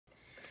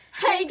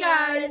Hey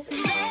guys!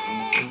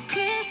 Last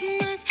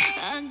Christmas,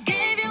 I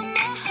gave you my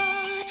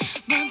heart,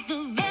 but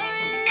the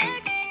very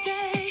next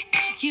day,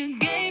 you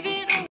gave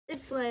it away.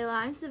 It's Layla,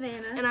 I'm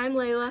Savannah. And I'm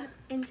Layla.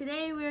 And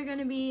today we're going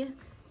to be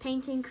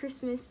painting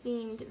Christmas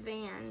themed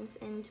vans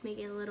and to make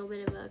it a little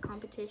bit of a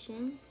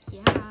competition.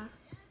 Yeah.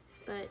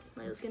 But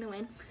Layla's going to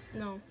win.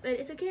 No. But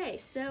it's okay,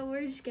 so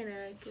we're just going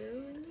to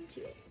go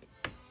into it.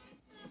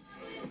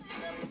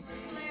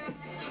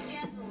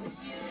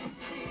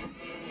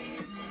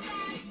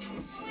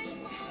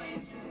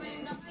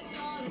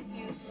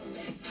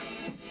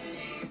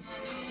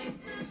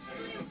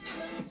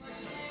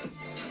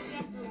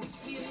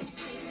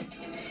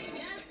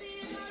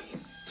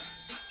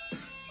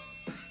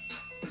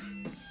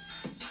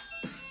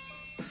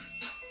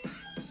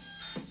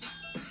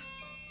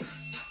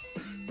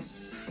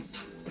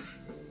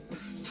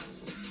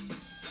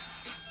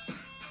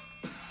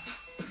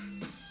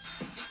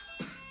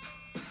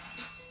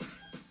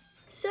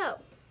 So,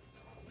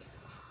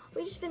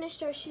 we just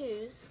finished our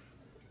shoes,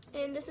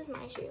 and this is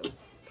my shoe,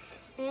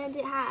 and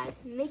it has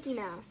Mickey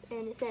Mouse,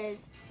 and it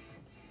says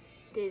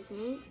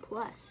Disney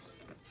Plus,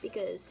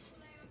 because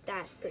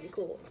that's pretty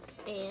cool,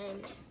 and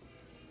it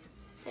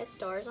has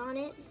stars on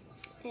it,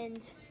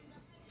 and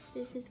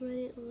this is what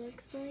it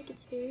looks like.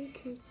 It's very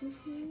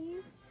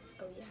Christmassy.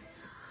 Oh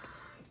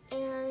yeah.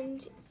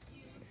 And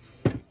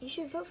you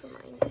should vote for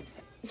mine.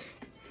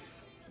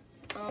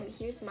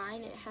 Here's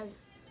mine. It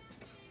has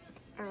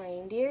a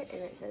reindeer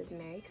and it says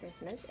Merry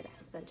Christmas. It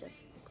has a bunch of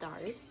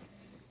stars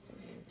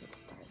and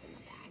stars in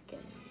the back,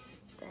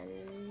 and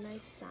then I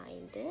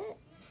signed it.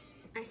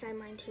 I signed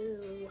mine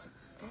too.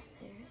 Up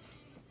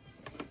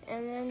there.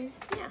 And then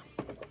yeah,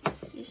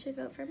 you should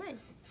vote for mine.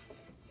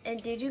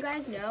 And did you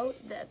guys know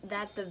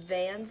that the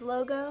Vans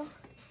logo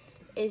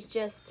is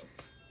just,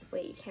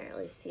 wait, you can't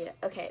really see it.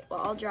 Okay,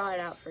 well I'll draw it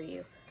out for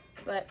you.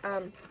 But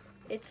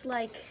it's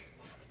like,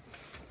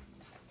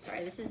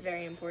 sorry, this is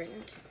very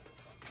important.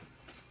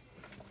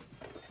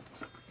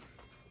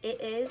 It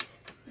is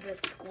the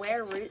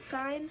square root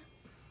sign.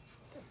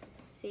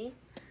 See?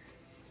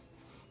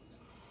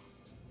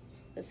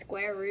 The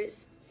square root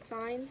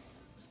sign.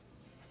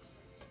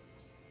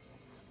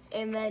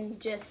 And then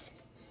just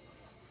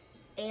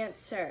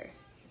answer.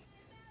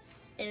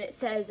 And it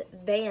says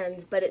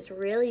Vans, but it's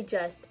really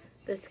just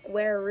the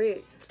square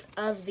root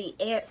of the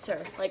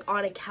answer, like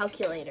on a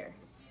calculator.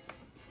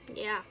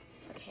 Yeah.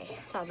 Okay,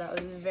 I thought that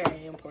was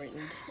very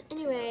important.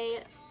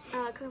 Anyway,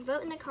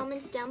 vote in the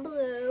comments down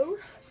below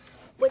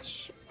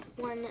which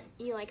one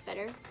you like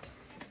better,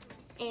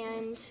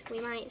 and we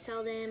might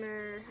sell them,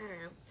 or I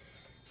don't know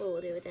what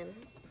we'll do with them.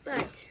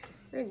 But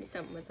We're gonna do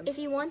something with them. if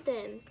you want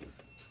them,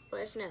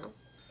 let us know.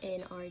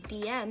 In our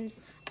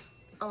DMs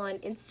on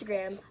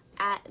Instagram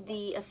at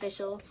the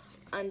official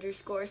 _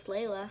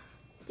 Slayla.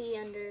 The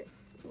under,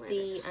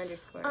 The _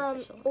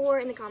 official. or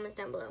in the comments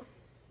down below.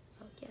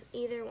 Oh, yes.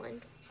 Either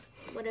one,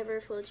 whatever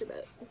floats your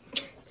boat.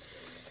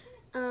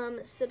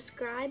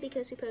 Subscribe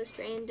because we post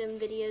random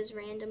videos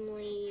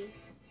randomly.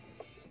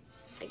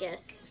 I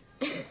guess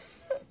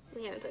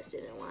we haven't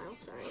posted in a while.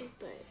 Sorry,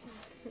 but.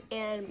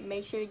 And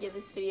make sure to give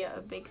this video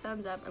a big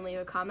thumbs up and leave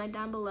a comment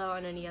down below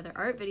on any other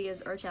art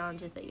videos or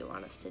challenges that you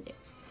want us to do.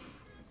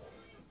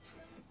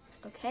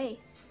 Okay.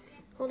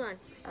 Hold on.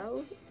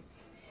 Oh,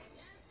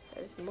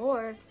 there's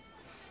more.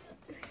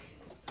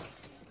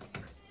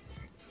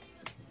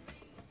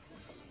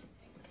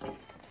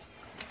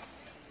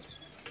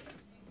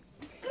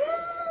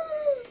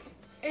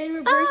 And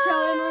Roberto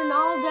and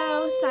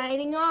Ronaldo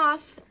signing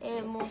off,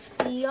 and we'll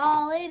see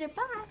y'all later.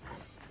 Bye.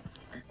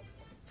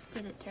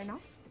 Did it turn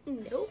off?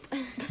 Nope.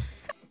 That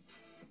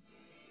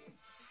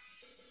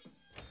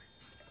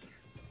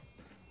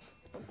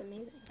was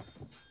amazing.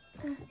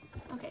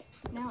 Okay,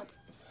 now it's.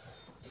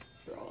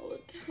 For all the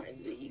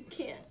times that you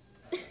can't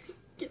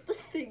get the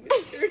thing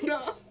to turn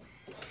off.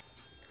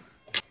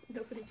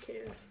 Nobody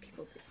cares.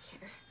 People do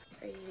care.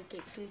 Ready to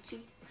get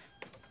Gucci?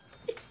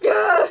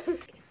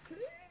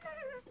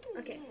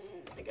 Okay,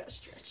 I gotta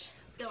stretch.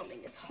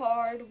 Filming is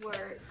hard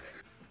work.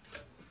 So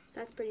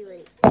that's pretty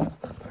late.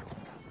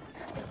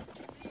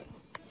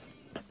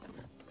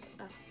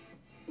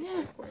 It's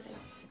recording.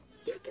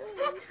 Get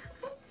going.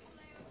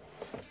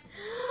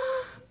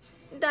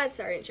 That's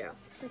our intro.